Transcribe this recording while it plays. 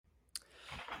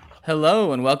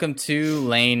Hello and welcome to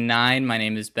Lane 9. My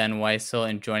name is Ben Weisel,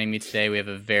 and joining me today we have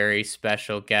a very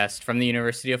special guest from the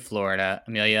University of Florida,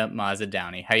 Amelia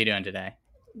Mazza-Downie. How are you doing today?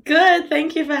 Good.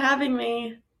 Thank you for having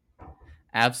me.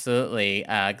 Absolutely.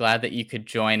 Glad that you could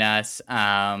join us.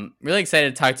 Really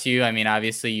excited to talk to you. I mean,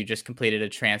 obviously, you just completed a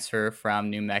transfer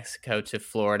from New Mexico to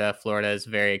Florida. Florida is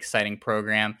a very exciting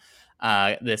program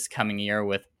this coming year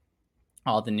with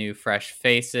all the new fresh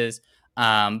faces.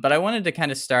 But I wanted to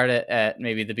kind of start at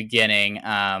maybe the beginning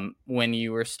when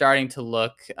you were starting to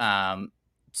look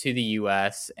to the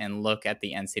U.S. and look at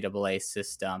the NCAA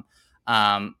system.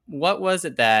 What was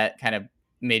it that kind of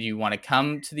made you want to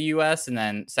come to the U.S.? And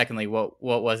then secondly, what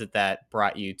was it that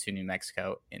brought you to New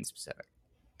Mexico in specific?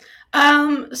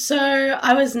 So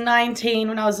I was 19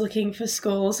 when I was looking for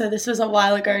school. So this was a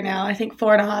while ago now, I think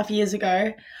 4.5 years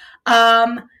ago.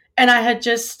 Um, and I had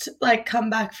just come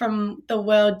back from the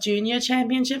World Junior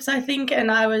Championships, I think, and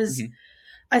Mm-hmm.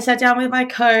 I sat down with my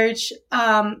coach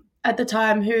at the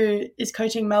time who is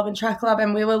coaching Melbourne Track Club,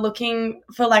 and we were looking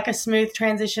for a smooth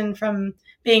transition from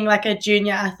being a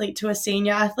junior athlete to a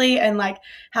senior athlete, and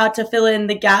how to fill in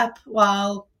the gap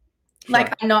while Sure.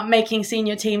 I'm not making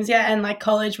senior teams yet, and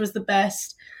college was the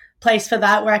best place for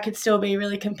that, where I could still be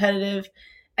really competitive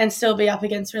and still be up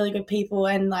against really good people,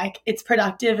 and it's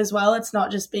productive as well. It's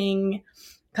not just being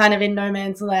kind of in no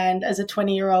man's land as a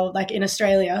 20-year-old in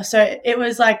Australia. So it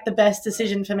was the best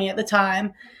decision for me at the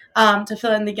time, to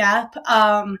fill in the gap.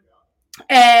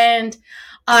 And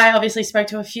I obviously spoke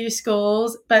to a few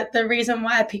schools, but the reason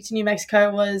why I picked New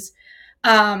Mexico was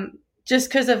just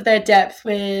because of their depth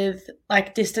with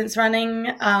distance running.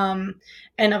 And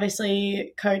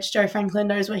obviously, Coach Joe Franklin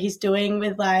knows what he's doing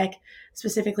with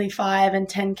specifically 5 and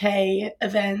 10K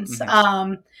events.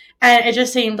 Mm-hmm. And it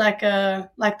just seemed like the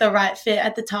right fit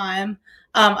at the time.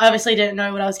 I obviously didn't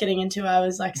know what I was getting into. I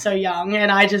was so young, and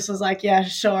I just was yeah,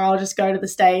 sure, I'll just go to the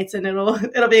States and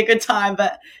it'll be a good time.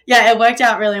 But yeah, it worked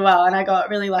out really well, and I got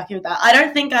really lucky with that. I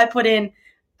don't think I put in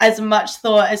as much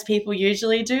thought as people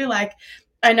usually do.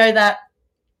 I know that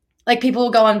people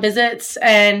will go on visits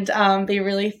and be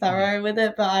really thorough with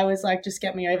it, but I was just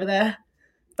get me over there.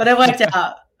 But it worked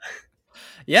out.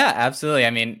 Yeah, absolutely. I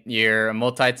mean, you're a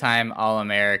multi-time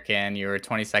All-American. You were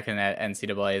 22nd at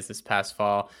NCAA's this past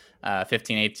fall,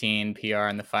 15-18 PR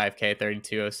in the 5K,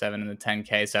 32.07 in the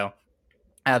 10K. So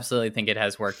absolutely think it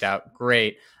has worked out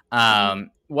great.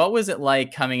 What was it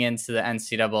like coming into the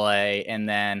NCAA and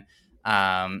then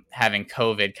having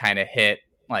COVID kind of hit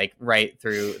right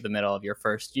through the middle of your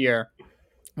first year?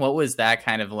 What was that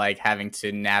kind of like, having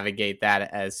to navigate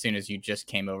that as soon as you just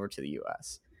came over to the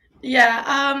US?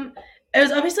 Yeah, it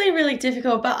was obviously really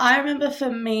difficult, but I remember for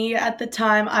me at the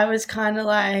time, I was kind of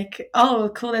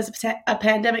oh, cool, there's a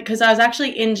pandemic, because I was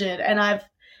actually injured, and it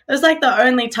was the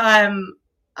only time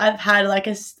I've had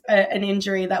an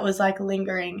injury that was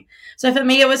lingering. So for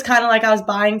me, it was kind of I was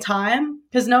buying time,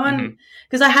 Mm-hmm.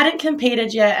 because I hadn't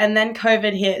competed yet, and then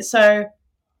COVID hit. So,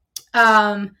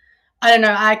 I don't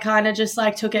know, I kind of just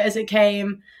took it as it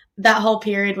came. That whole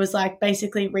period was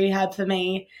basically rehab for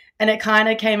me, and it kind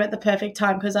of came at the perfect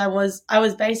time, because I was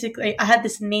basically, I had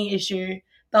this knee issue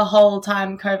the whole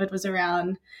time COVID was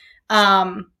around.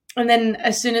 And then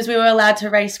as soon as we were allowed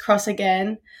to race cross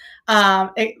again,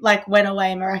 it went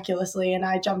away miraculously, and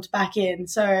I jumped back in.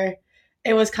 So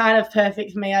it was kind of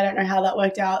perfect for me. I don't know how that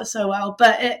worked out so well,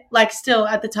 but it still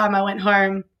at the time I went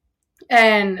home,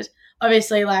 and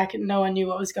obviously no one knew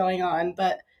what was going on,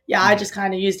 but yeah, I Mm-hmm. just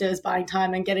kind of used it as buying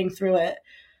time and getting through it.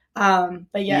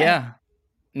 But yeah. Yeah.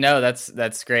 No,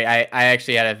 that's great. I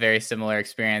actually had a very similar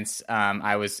experience.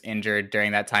 I was injured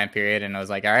during that time period, and I was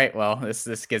like, all right, well,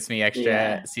 this gives me extra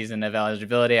Yeah. season of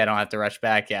eligibility. I don't have to rush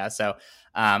back. Yeah. So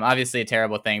obviously a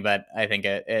terrible thing, but I think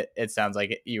it sounds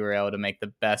like you were able to make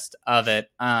the best of it.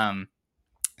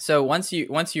 So once you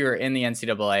were in the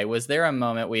NCAA, was there a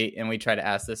moment, we try to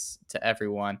ask this to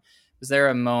everyone, was there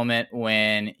a moment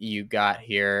when you got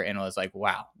here and was like,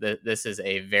 wow, this is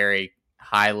a very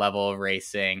high level of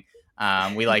racing?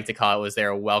 We like to call it, was there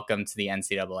a welcome to the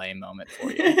NCAA moment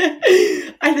for you?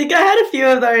 I think I had a few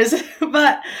of those,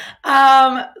 but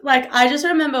I just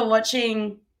remember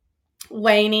watching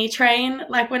Wayne train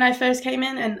when I first came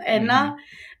in, and Mm-hmm. Edna,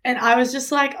 and I was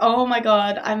just oh my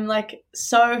god, I'm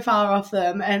so far off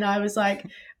them, and I was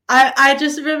I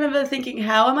just remember thinking,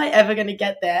 how am I ever going to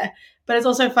get there? But it's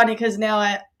also funny because now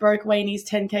I broke Wayne's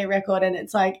 10K record, and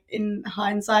it's in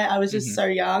hindsight, I was just Mm-hmm. so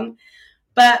young.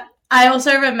 But I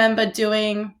also remember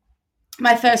doing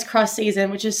my first cross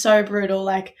season, which is so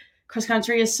brutal. Cross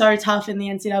country is so tough in the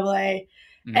NCAA,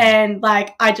 Mm-hmm. and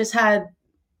I just had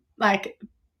like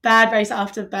bad race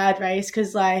after bad race,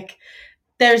 because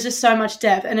there's just so much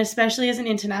depth, and especially as an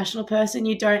international person,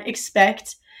 you don't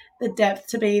expect the depth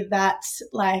to be that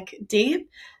like deep.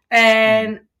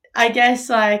 And I guess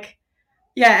like,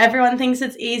 yeah, everyone thinks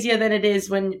it's easier than it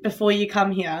is before you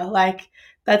come here. Like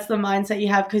that's the mindset you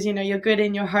have because you know you're good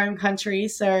in your home country,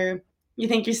 so you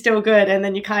think you're still good, and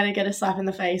then you kind of get a slap in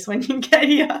the face when you get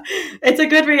here. It's a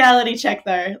good reality check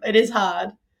though. It is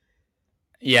hard.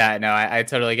 Yeah, no, I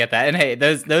totally get that. And hey,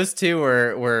 those two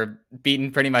were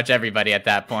beating pretty much everybody at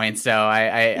that point. So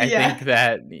I think Yeah.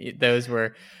 that those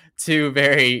were two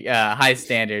very high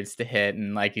standards to hit.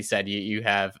 And like you said, you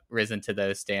have risen to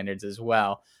those standards as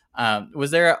well. Was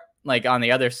there, like, on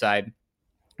the other side,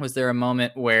 was there a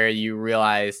moment where you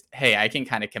realized, hey, I can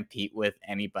kind of compete with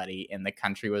anybody in the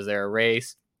country? Was there a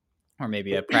race or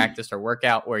maybe a practice or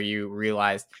workout where you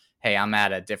realized, hey, I'm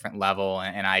at a different level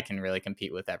and I can really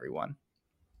compete with everyone?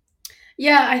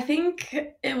 Yeah, I think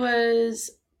it was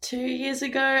 2 years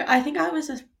ago. I think I would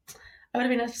have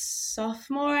been a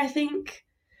sophomore, I think.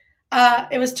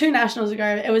 It was two nationals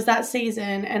ago. It was that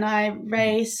season, and I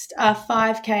raced a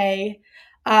 5K.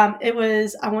 It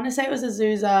was, I want to say it was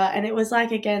Azusa, and it was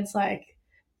like against like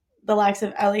the likes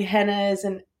of Ellie Hennes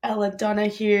and Ella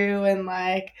Donahue and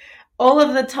like all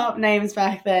of the top names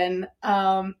back then.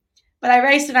 But I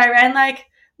raced and I ran like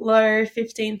low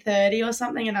 15:30 or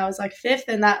something, and I was like fifth,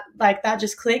 and that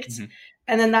just clicked. Mm-hmm.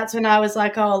 And then that's when I was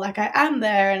like, oh, like I am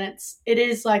there, and it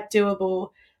is like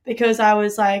doable because I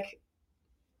was like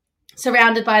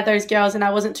surrounded by those girls and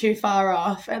I wasn't too far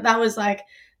off. And that was like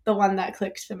the one that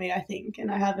clicked for me, I think.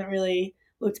 And I haven't really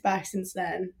looked back since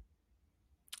then.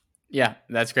 Yeah,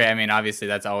 that's great. I mean, obviously,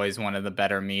 that's always one of the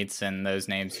better meets, and those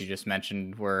names you just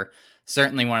mentioned were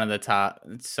certainly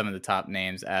some of the top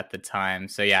names at the time.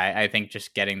 So yeah, I think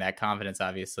just getting that confidence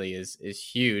obviously is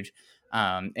huge.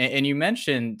 And you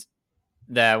mentioned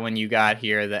that when you got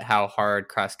here, that how hard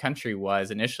cross country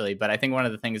was initially, but I think one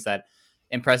of the things that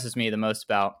impresses me the most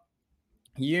about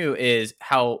you is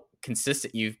how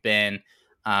consistent you've been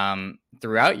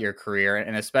throughout your career,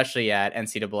 and especially at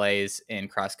NCAA's in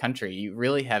cross country. You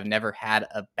really have never had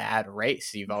a bad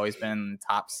race. You've always been in the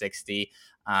top 60.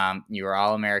 You were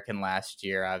All American last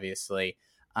year, obviously.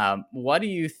 What do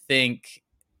you think,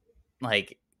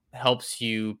 like, helps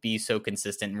you be so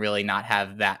consistent and really not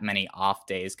have that many off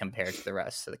days compared to the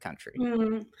rest of the country?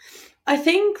 I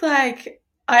think like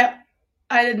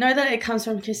I know that it comes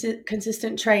from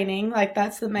consistent training, like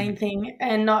that's the main Mhm. thing,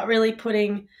 and not really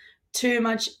putting too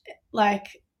much like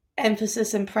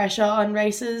emphasis and pressure on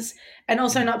races, and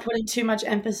also Mhm. not putting too much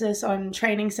emphasis on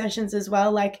training sessions as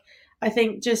well. Like I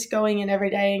think just going in every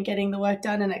day and getting the work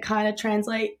done, and it kind of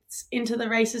translates into the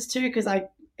races too, because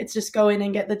it's just go in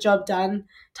and get the job done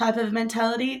type of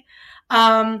mentality.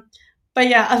 Um, but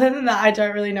yeah, other than that, I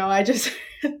don't really know. I just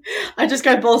I just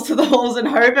go balls to the walls and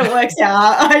hope it works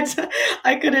out.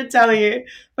 I couldn't tell you.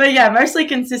 But yeah, mostly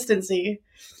consistency.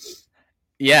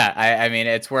 Yeah, I mean,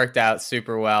 it's worked out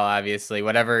super well. Obviously,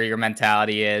 whatever your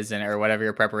mentality is, and or whatever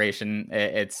your preparation,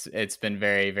 it's been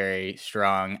very very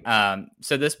strong.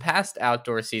 So this past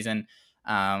outdoor season,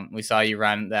 we saw you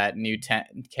run that new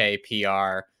 10K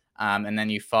PR, and then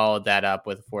you followed that up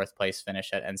with a fourth place finish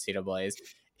at NCAA's.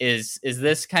 Is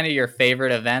this kind of your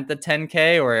favorite event, the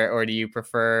 10K, or do you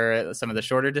prefer some of the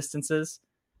shorter distances?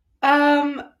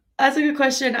 Um, that's a good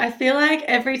question. I feel like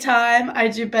every time I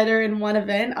do better in one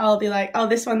event, I'll be like, oh,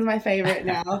 this one's my favorite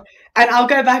now. And I'll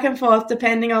go back and forth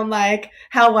depending on like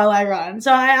how well I run.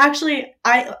 So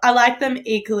I like them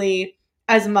equally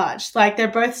as much. Like they're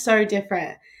both so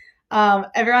different.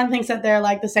 Everyone thinks that they're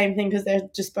like the same thing because they're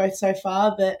just both so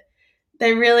far, but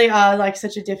they really are like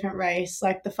such a different race.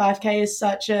 Like the 5K is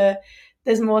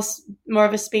there's more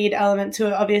of a speed element to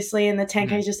it, obviously, and the 10K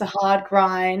Mhm. is just a hard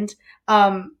grind.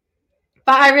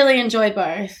 But I really enjoy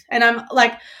both. And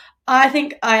I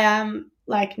think I am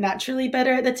like naturally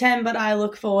better at the 10, but I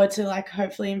look forward to like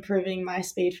hopefully improving my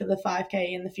speed for the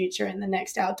 5K in the future in the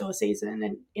next outdoor season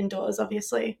and indoors,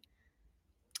 obviously.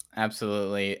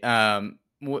 Absolutely.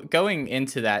 Going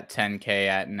into that 10K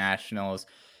at nationals,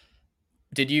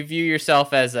 did you view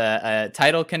yourself as a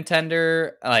title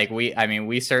contender? Like I mean,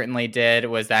 we certainly did.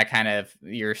 Was that kind of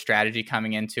your strategy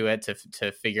coming into it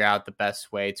to figure out the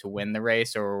best way to win the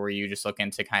race, or were you just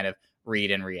looking to kind of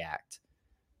read and react?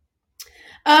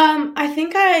 I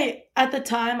think at the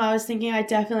time I was thinking I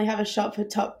definitely have a shot for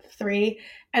top three,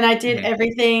 and I did Hmm.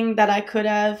 everything that I could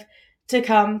have to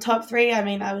come top three. I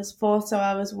mean, I was fourth, so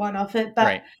I was one off it, but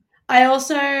Right. I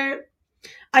also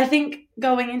I think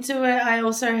going into it, I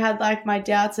also had like my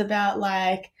doubts about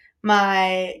like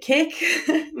my kick,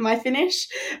 my finish,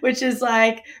 which is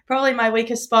like probably my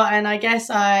weakest spot. And I guess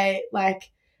I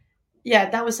like yeah,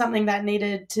 that was something that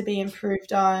needed to be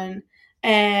improved on.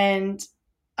 And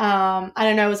I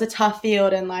don't know, it was a tough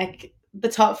field, and like the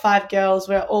top 5 girls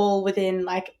were all within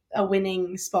like a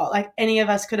winning spot. Like any of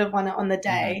us could have won it on the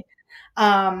Mm-hmm. day.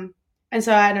 Um, and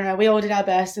so I don't know, we all did our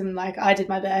best, and like I did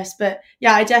my best. But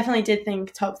yeah, I definitely did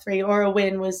think top 3 or a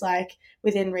win was like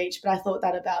within reach. But I thought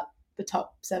that about the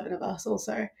top 7 of us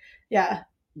also. Yeah.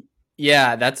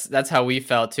 Yeah, that's how we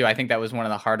felt too. I think that was one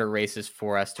of the harder races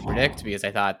for us to predict because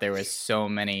I thought there was so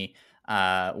many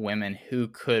women who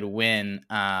could win.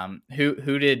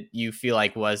 Who did you feel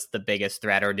like was the biggest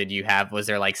threat, or was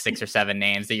there like 6 or 7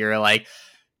 names that you were like,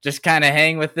 just kind of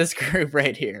hang with this group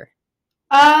right here?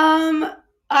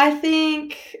 I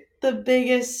think the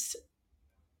biggest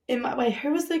in my wait,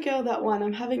 who was the girl that won?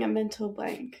 I'm having a mental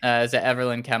blank. Is it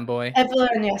Evelyn Kemboy?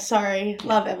 Evelyn, yeah, sorry. Yeah.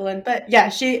 Love Evelyn. But yeah,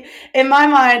 she, in my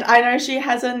mind, I know she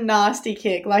has a nasty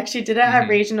kick. Like she did it at Hmm.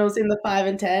 regionals in the 5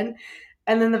 and 10.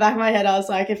 And then in the back of my head, I was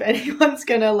like, if anyone's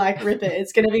gonna like rip it,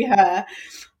 it's gonna be her.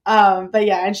 But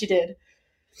yeah, and she did.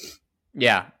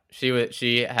 Yeah,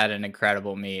 she had an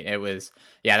incredible meet. It was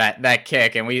that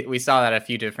kick, and we saw that a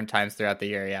few different times throughout the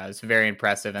year. Yeah, it was very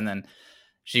impressive. And then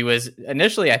she was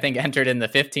initially, I think, entered in the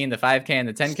 15, the 5K, and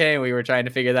the 10K. We were trying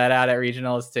to figure that out at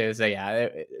regionals too. So yeah,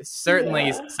 certainly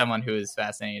Yeah. someone who is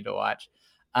fascinating to watch.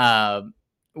 Um,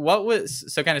 what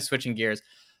was so kind of switching gears?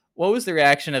 What was the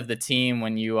reaction of the team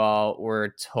when you all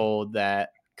were told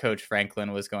that Coach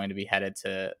Franklin was going to be headed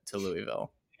to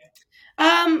Louisville?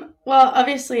 Well,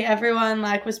 obviously everyone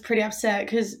like was pretty upset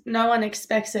because no one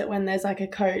expects it when there's like a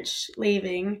coach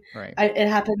leaving. Right. It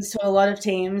happens to a lot of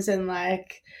teams, and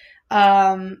like,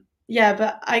 yeah.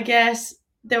 But I guess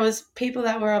there was people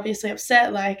that were obviously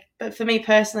upset. Like, but for me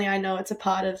personally, I know it's a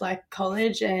part of like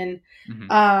college, and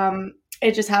Mm-hmm.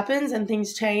 it just happens and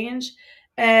things change.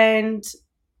 And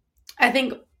I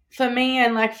think for me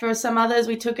and like for some others,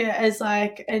 we took it as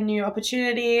like a new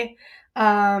opportunity.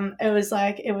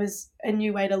 It was a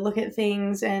new way to look at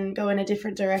things and go in a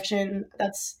different direction.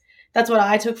 That's what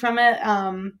I took from it.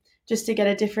 Just to get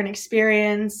a different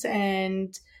experience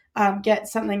and get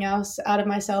something else out of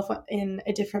myself in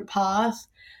a different path.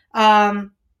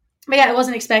 Um, but yeah, it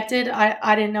wasn't expected.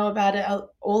 I didn't know about it.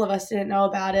 All of us didn't know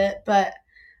about it, but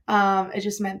it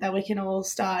just meant that we can all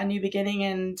start a new beginning.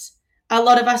 And a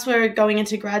lot of us were going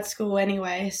into grad school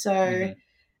anyway, so Mm-hmm.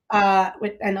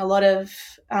 and a lot of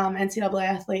NCAA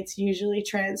athletes usually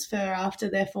transfer after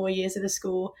their 4 years at a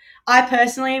school. I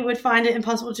personally would find it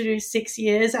impossible to do 6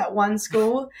 years at one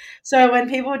school. So when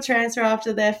people transfer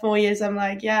after their 4 years, I'm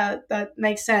like, yeah, that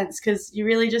makes sense because you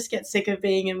really just get sick of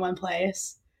being in one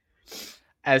place.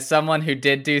 As someone who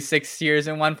did do 6 years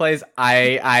in one place,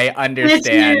 I Me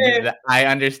understand too. that. I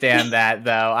understand that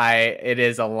though. It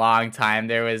is a long time.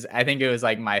 I think it was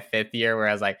like my 5th year where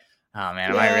I was like, oh man,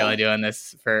 am I Yeah. really doing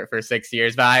this for 6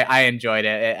 years? But I enjoyed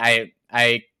it.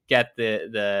 I get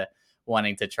the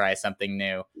wanting to try something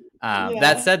new. That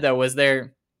Yeah. said, though,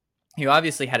 you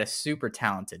obviously had a super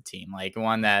talented team, like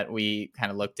one that we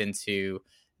kind of looked into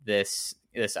this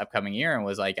upcoming year and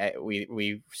was like,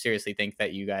 we seriously think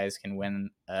that you guys can win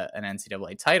an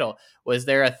NCAA title. Was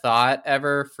there a thought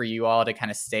ever for you all to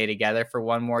kind of stay together for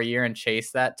one more year and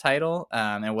chase that title?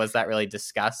 And was that really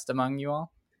discussed among you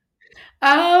all?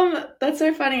 That's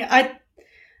so funny.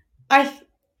 I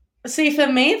see, for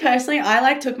me personally, I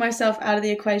like took myself out of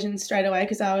the equation straight away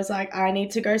because I was like, I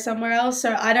need to go somewhere else.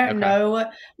 So I don't Okay.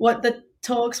 know what the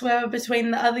talks were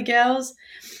between the other girls.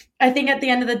 I think at the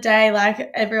end of the day,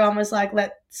 like everyone was like,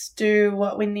 let's do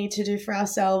what we need to do for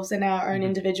ourselves and our own Hmm.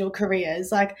 individual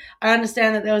careers. Like I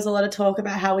understand that there was a lot of talk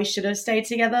about how we should have stayed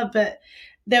together, but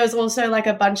there was also like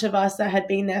a bunch of us that had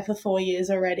been there for 4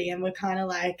 years already, and Hmm.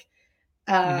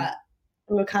 uh,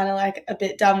 we were kind of like a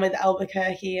bit done with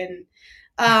Albuquerque. And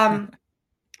um,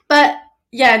 but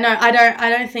yeah, no, I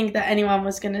don't think that anyone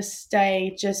was going to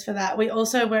stay just for that. We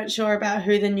also weren't sure about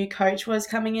who the new coach was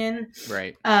coming in.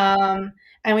 Right. Um,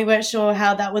 and we weren't sure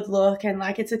how that would look, and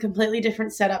like it's a completely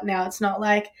different setup now. It's not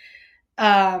like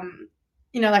um,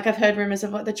 like I've heard rumors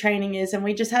of what the training is, and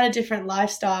we just had a different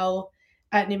lifestyle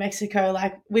at New Mexico.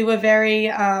 Like we were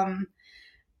very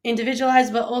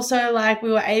individualized, but also like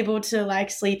we were able to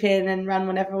like sleep in and run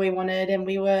whenever we wanted, and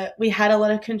we had a lot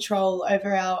of control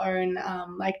over our own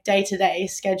like day-to-day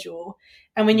schedule,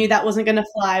 and we knew Mhm. that wasn't going to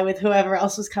fly with whoever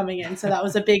else was coming in, so that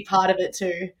was a big part of it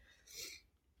too.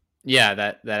 Yeah,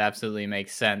 that absolutely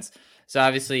makes sense. So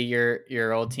obviously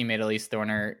your old teammate Elise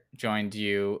Thorner joined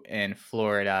you in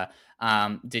Florida.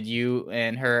 Did you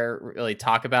and her really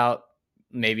talk about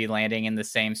maybe landing in the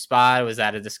same spot? Was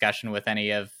that a discussion with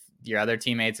any of your other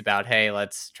teammates about, hey,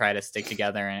 let's try to stick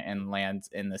together and land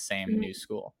in the same new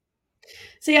school?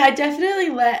 So yeah, I definitely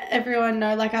let everyone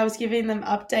know. Like I was giving them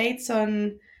updates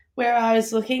on where I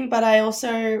was looking, but I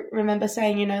also remember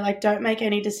saying, like don't make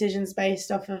any decisions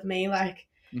based off of me. Like,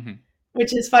 Hmm.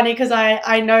 which is funny because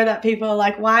I know that people are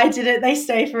like, why didn't they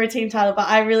stay for a team title? But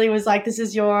I really was like, this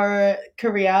is your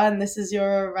career and this is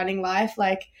your running life.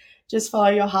 Like, just follow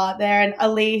your heart there. And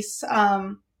Elise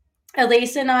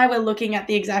and I were looking at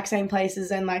the exact same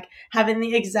places and like having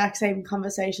the exact same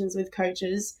conversations with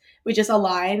coaches. We just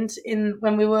aligned in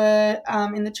when we were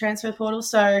in the transfer portal.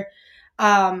 So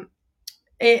um,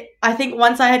 I think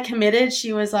once I had committed,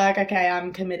 she was like, okay,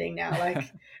 I'm committing now. Like,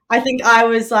 I think I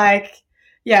was like,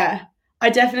 yeah, I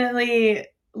definitely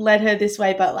led her this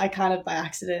way, but like kind of by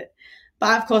accident.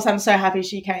 But of course, I'm so happy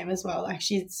she came as well. Like,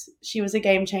 she was a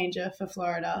game changer for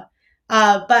Florida.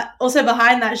 But also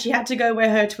behind that, she had to go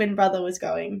where her twin brother was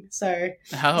going. So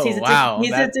Oh wow,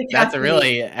 he's a that's a decathlete.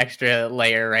 really extra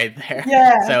layer right there.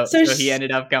 Yeah. So So so he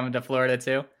ended up coming to Florida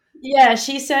too. yeah,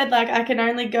 she said like I can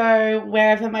only go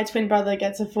wherever my twin brother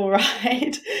gets a full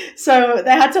ride. So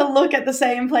they had to look at the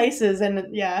same places,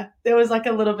 and yeah, there was like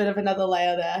a little bit of another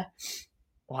layer there.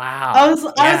 Wow. I was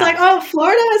like, Yeah. oh,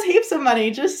 Florida has heaps of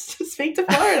money. Just speak to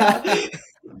Florida.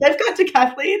 They've got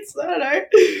decathletes. I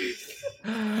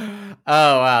don't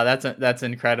Oh wow, that's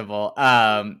incredible.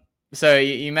 So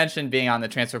you mentioned being on the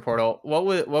transfer portal. What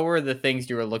were the things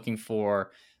you were looking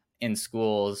for in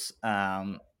schools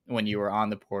when you were on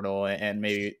the portal, and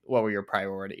maybe what were your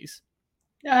priorities?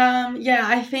 know. Yeah,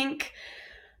 I think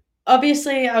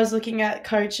obviously I was looking at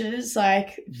coaches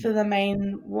like Mhm. for the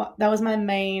main. That was my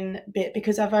main bit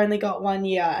because I've only got 1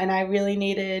 year, and I really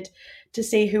needed to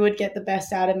see who would get the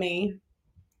best out of me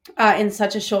in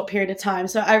such a short period of time.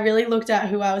 So I really looked at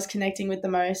who I was connecting with the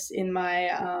most in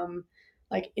my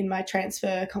in my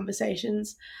transfer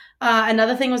conversations.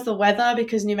 Another thing was the weather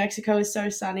because New Mexico is so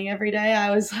sunny every day.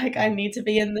 I was like, I Mhm. need to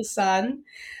be in the sun.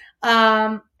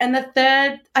 And the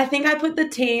third, I think I put the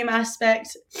team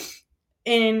aspect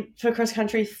in for cross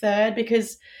country third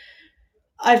because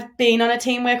I've been on a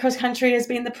team where cross country has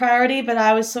been the priority, but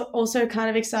I was also kind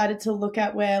of excited to look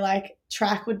at where like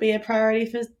track would be a priority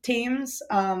for teams.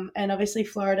 And obviously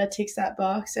Florida ticks that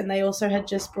box, and they also had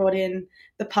just brought in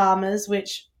the Palmers,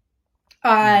 which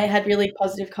I Mhm. had really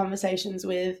positive conversations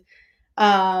with.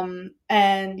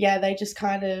 And yeah, they just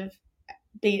kind of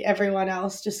beat everyone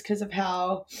else just because of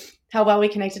how well we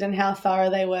connected and how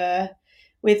thorough they were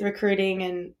with recruiting.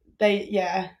 And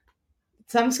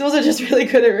some schools are just really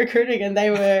good at recruiting, and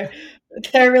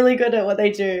they're really good at what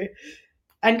they do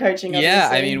and coaching, Yeah,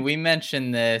 I obviously. mean, we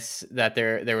mentioned this that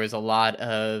there was a lot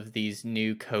of these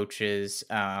new coaches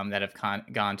that have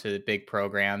gone to the big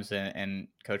programs, and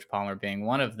Coach Palmer being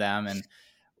one of them. And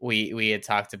we had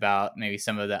talked about maybe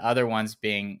some of the other ones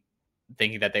being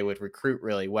thinking that they would recruit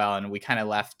really well, and we kind of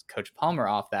left Coach Palmer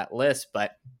off that list,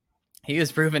 but he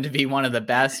was proven to be one of the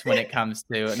best when it comes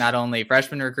to not only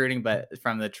freshman recruiting, but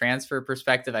from the transfer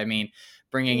perspective. I mean,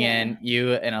 bringing Yeah. in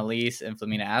you and Elise and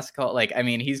Flomena Asekol, like, I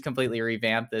mean, he's completely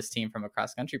revamped this team from a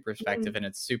cross country perspective, Mm. and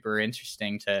it's super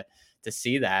interesting to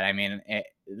see that. I mean,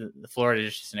 the Florida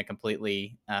is just in a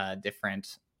completely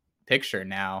different picture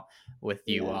now with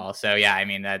you Yeah. all. So yeah, I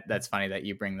mean that's funny that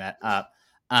you bring that up.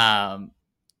 Um,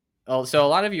 so a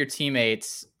lot of your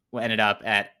teammates ended up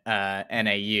at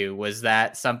NAU. Was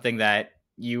that something that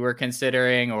you were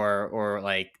considering, or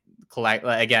like collect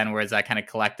again? Where is that kind of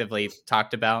collectively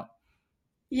talked about?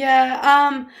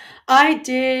 Yeah, I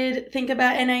did think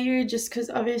about NAU just because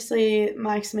obviously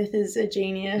Mike Smith is a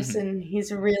genius Mhm. and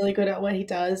he's really good at what he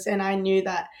does. And I knew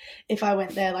that if I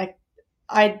went there, like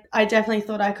I definitely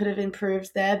thought I could have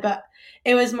improved there, but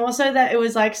it was more so that it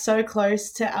was like so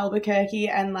close to Albuquerque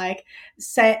and like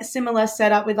similar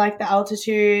setup with like the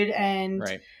altitude and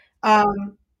Right.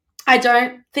 um I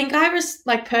don't think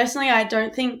like personally I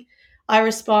don't think I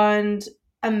respond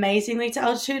amazingly to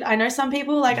altitude. I know some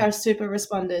people like Mhm. are super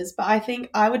responders, but I think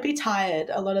I would be tired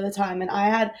a lot of the time and I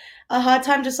had a hard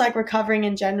time just like recovering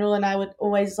in general and I would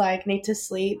always like need to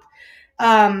sleep.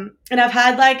 And I've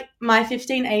had like my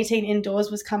 15, 18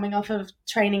 indoors was coming off of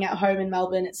training at home in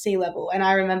Melbourne at sea level. And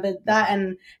I remembered that Mhm.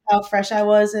 and how fresh I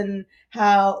was and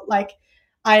how like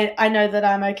I know that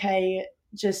I'm okay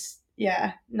just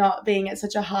yeah, not being at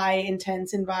such a high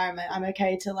intense environment. I'm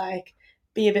okay to like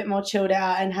be a bit more chilled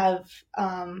out and have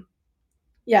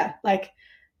yeah, like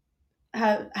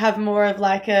have more of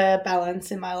like a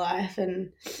balance in my life.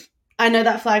 And I know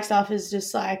that Flagstaff is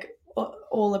just like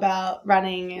all about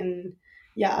running and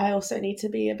yeah, I also need to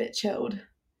be a bit chilled.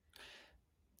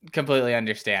 Completely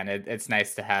understand. It's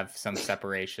nice to have some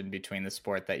separation between the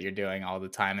sport that you're doing all the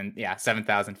time, and yeah,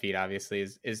 7,000 feet obviously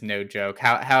is no joke.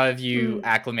 How have you Mm.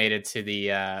 acclimated to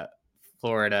the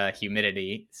Florida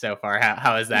humidity so far.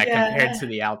 How is that compared Yeah. to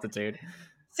the altitude?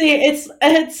 See,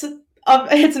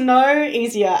 it's no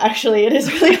easier actually. It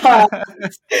is really hard.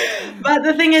 But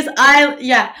the thing is,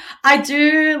 I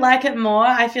do like it more.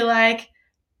 I feel like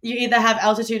you either have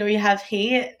altitude or you have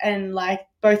heat, and like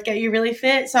both get you really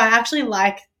fit. So I actually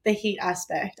like the heat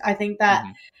aspect. I think that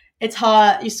Mm-hmm. it's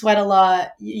hot, you sweat a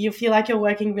lot, you feel like you're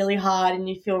working really hard, and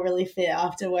you feel really fit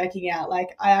after working out. Like,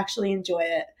 I actually enjoy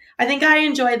it. I think I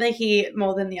enjoy the heat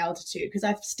more than the altitude because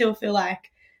I still feel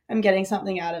like I'm getting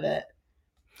something out of it.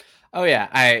 Oh yeah,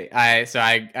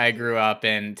 I grew up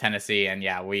in Tennessee, and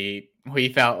yeah, we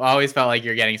always felt like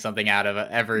you're getting something out of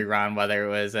every run, whether it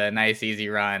was a nice easy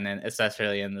run, and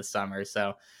especially in the summer.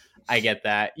 So I get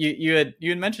that. You had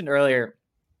mentioned earlier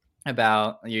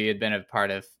about you had been a part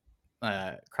of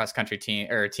cross country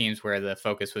teams where the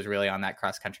focus was really on that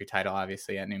cross country title,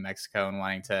 obviously at New Mexico, and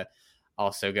wanting to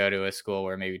also go to a school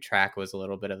where maybe track was a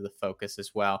little bit of the focus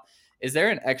as well. Is there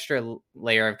an extra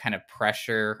layer of kind of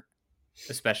pressure,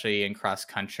 especially in cross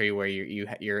country, where you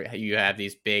have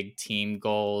these big team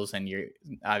goals, and you're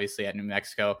obviously at New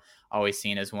Mexico always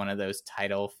seen as one of those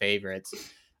title favorites?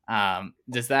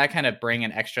 Does that kind of bring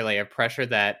an extra layer of pressure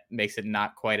that makes it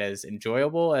not quite as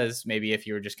enjoyable as maybe if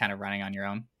you were just kind of running on your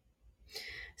own?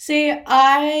 See,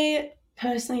 I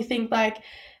personally think like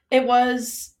it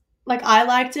was like I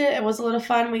liked it. It was a lot of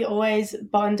fun. We always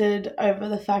bonded over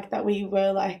the fact that we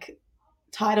were like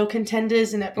title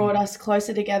contenders, and it brought Mhm. us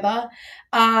closer together.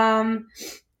 Um,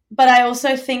 but I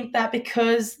also think that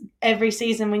because every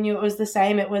season we knew it was the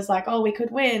same, it was like, oh, we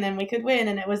could win and we could win,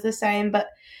 and it was the same. But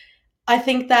I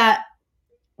think that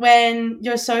when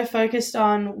you're so focused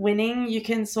on winning, you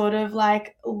can sort of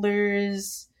like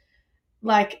lose,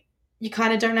 like, you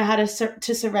kind of don't know how to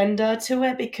surrender to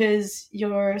it because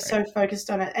you're Right. so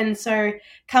focused on it. And so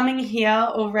coming here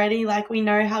already, like, we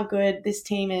know how good this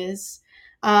team is.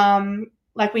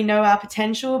 Like, we know our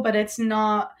potential, but it's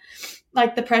not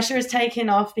like the pressure is taken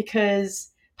off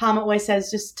because Palmer always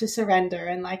says just to surrender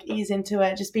and like ease into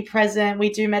it, just be present. We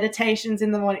do meditations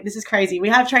in the morning. This is crazy. We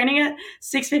have training at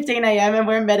 6:15 a.m. and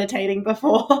we're meditating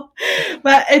before.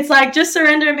 But it's like just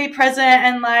surrender and be present,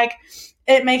 and like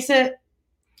it makes it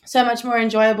so much more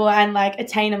enjoyable and like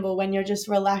attainable when you're just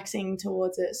relaxing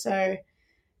towards it. So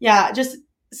yeah, just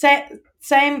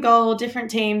same goal, different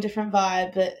team, different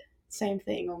vibe, but same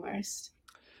thing almost.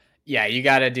 Yeah, you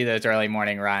got to do those early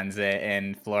morning runs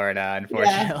in Florida, Yeah.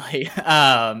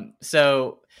 unfortunately.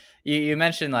 So you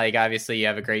mentioned, like, obviously you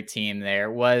have a great team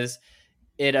there. Was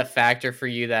it a factor for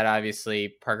you that obviously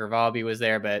Parker Valby was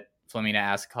there, but Flomena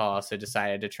Asekol also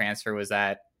decided to transfer?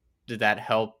 Did that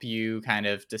help you kind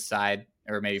of decide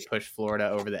or maybe push Florida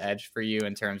over the edge for you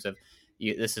in terms of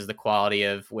this is the quality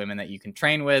of women that you can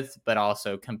train with, but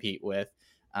also compete with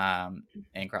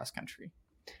in cross country?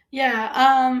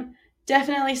 Yeah,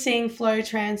 definitely seeing Flow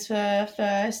transfer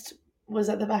first was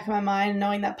at the back of my mind.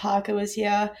 Knowing that Parker was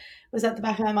here was at the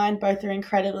back of my mind. Both are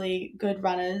incredibly good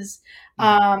runners.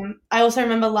 Mhm. I also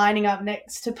remember lining up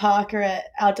next to Parker at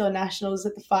Outdoor Nationals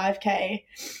at the 5K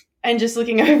and just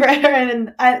looking over at her.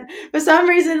 And for some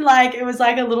reason, like, it was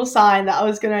like a little sign that I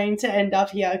was going to end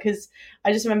up here because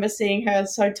I just remember seeing her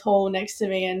so tall next to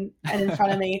me and in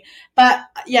front of me. But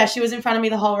yeah, she was in front of me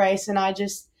the whole race, and I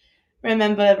just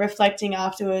remember reflecting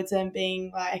afterwards and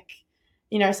being like,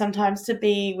 sometimes to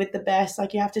be with the best,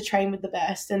 like, you have to train with the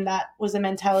best. And that was a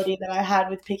mentality that I had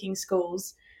with picking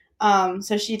schools.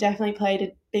 So she definitely played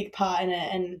a big part in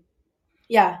it. And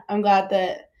yeah, I'm glad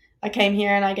that I came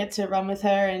here and I get to run with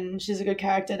her, and she's a good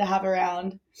character to have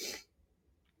around.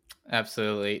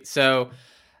 Absolutely. So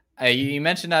you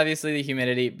mentioned obviously the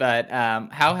humidity, but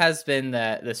how has been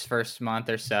this first month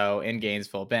or so in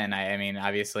Gainesville been? I mean,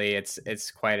 obviously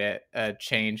it's quite a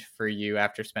change for you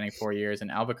after spending 4 years in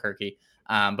Albuquerque.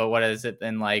 But what has it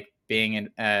been like being in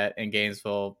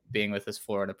Gainesville, being with this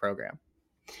Florida program?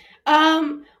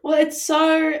 Well, it's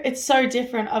so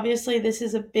different. Obviously, this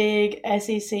is a big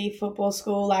SEC football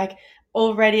school, like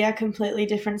already a completely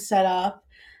different setup,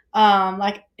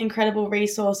 like incredible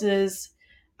resources.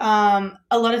 A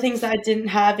lot of things that I didn't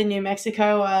have in New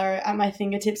Mexico are at my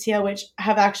fingertips here, which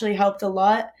have actually helped a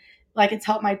lot. Like, it's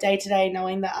helped my day to day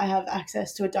knowing that I have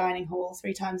access to a dining hall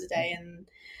 3 times a day, and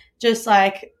just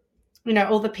like,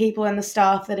 all the people and the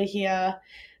staff that are here,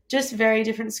 just very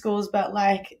different schools, but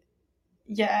like,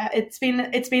 yeah, it's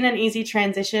been an easy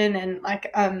transition. And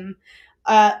like,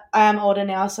 I am older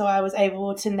now, so I was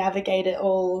able to navigate it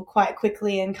all quite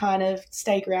quickly and kind of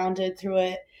stay grounded through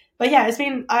it. But yeah,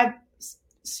 I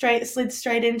slid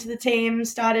straight into the team,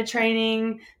 started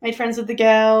training, made friends with the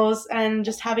girls, and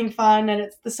just having fun.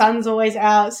 And the sun's always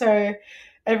out, so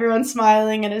everyone's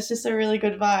smiling, and it's just a really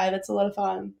good vibe. It's a lot of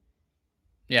fun.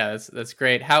 Yeah, that's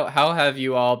great. How have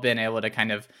you all been able to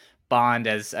kind of bond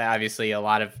as obviously a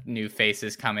lot of new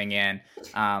faces coming in?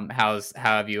 How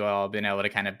have you all been able to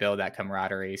kind of build that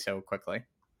camaraderie so quickly?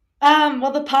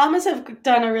 Well, the Palmers have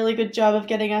done a really good job of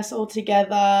getting us all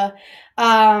together.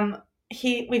 Um,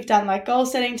 we've done like goal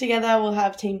setting together. We'll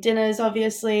have team dinners,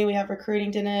 obviously. We have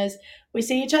recruiting dinners. We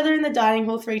see each other in the dining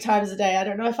hall 3 times a day. I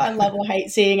don't know if I love or hate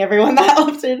seeing everyone that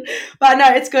often, but no,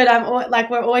 it's good. Like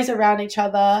we're always around each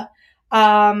other.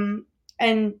 Um,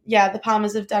 and yeah, the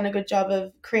Palmers have done a good job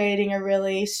of creating a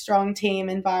really strong team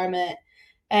environment,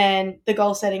 and the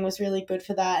goal setting was really good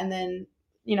for that. And then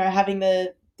having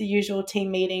the usual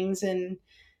team meetings, and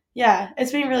yeah,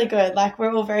 it's been really good. Like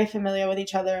we're all very familiar with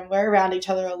each other and we're around each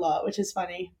other a lot, which is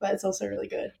funny, but it's also really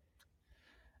good.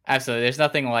 Absolutely. There's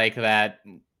nothing like that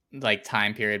like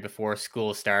time period before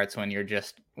school starts when you're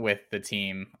just with the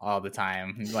team all the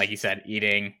time. Like you said,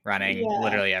 eating, running, Yeah,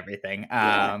 literally everything.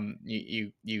 yeah.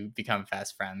 You become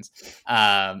fast friends.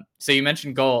 So you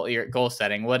mentioned your goal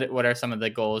setting. What are some of the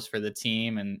goals for the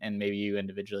team and maybe you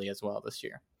individually as well this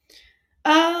year?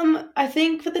 I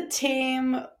think for the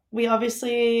team, we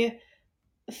obviously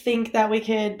think that we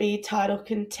could be title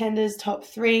contenders, top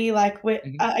three. Like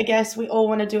Mhm. I guess we all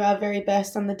want to do our very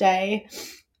best on the day.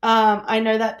 I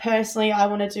know that personally, I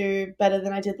want to do better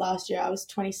than I did last year. I was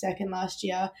 22nd last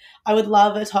year. I would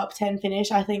love a top 10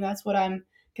 finish. I think that's what I'm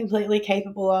completely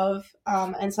capable of,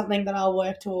 and something that I'll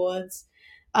work towards.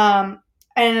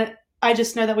 And I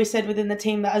just know that we said within the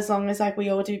team that as long as like we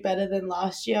all do better than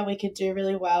last year, we could do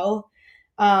really well.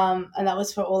 And that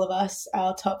was for all of us,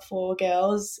 our top 4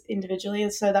 girls individually.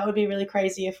 So that would be really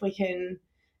crazy if we can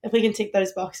tick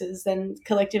those boxes. Then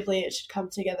collectively, it should come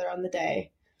together on the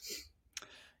day.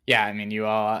 Yeah, I mean, you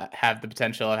all have the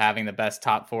potential of having the best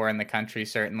top four in the country.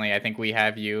 Certainly, I think we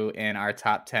have you in our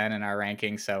top 10 in our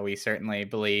rankings, so we certainly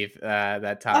believe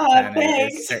that top Oh, 10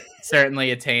 is thanks.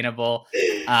 certainly attainable.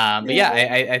 But yeah,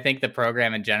 Yeah. I think the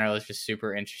program in general is just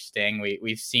super interesting.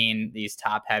 We've seen these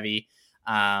top heavy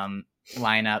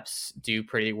lineups do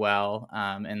pretty well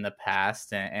in the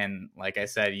past, and like I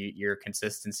said, your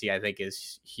consistency I think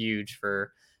is huge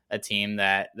for a team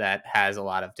that has a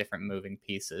lot of different moving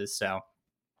pieces. So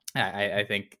I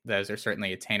think those are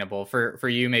certainly attainable for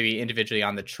you. Maybe individually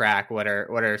on the track, what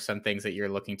are some things that you're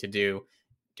looking to do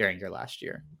during your last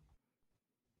year?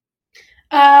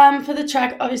 For the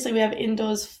track, obviously we have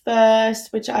indoors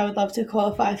first, which I would love to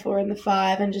qualify for in the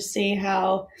 5 and just see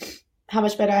how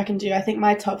much better I can do. I think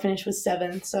my top finish was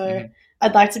 7, so Hmm.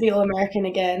 I'd like to be All American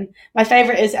again. My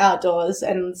favorite is outdoors,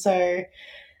 and so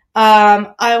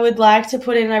I would like to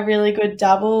put in a really good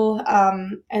double,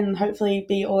 and hopefully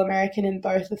be All American in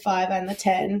both the 5 and the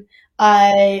 10.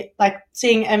 I like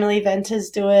seeing Emily Venters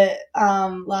do it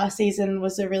last season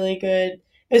was a really good.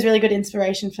 It was really good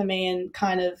inspiration for me, and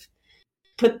kind of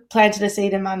planted a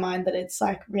seed in my mind that it's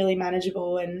like really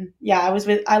manageable. And yeah,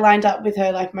 I lined up with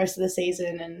her like most of the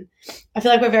season, and I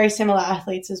feel like we're very similar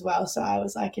athletes as well. So I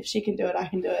was like, if she can do it, I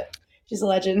can do it. She's a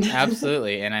legend.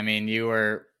 Absolutely, and I mean you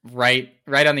were right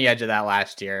on the edge of that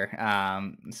last year.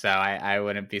 So I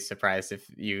wouldn't be surprised if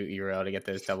you were able to get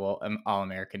those double All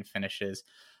American finishes.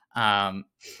 Um,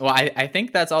 well, I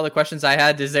think that's all the questions I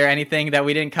had. Is there anything that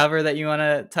we didn't cover that you want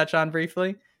to touch on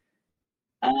briefly?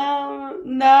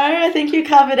 No, I think you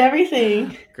covered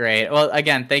everything. Great. Well,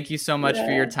 again, thank you so much for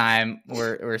your Yeah. time.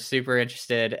 We're super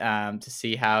interested to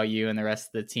see how you and the rest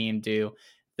of the team do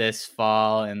this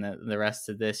fall and the rest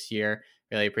of this year.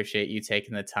 Really appreciate you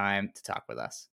taking the time to talk with us.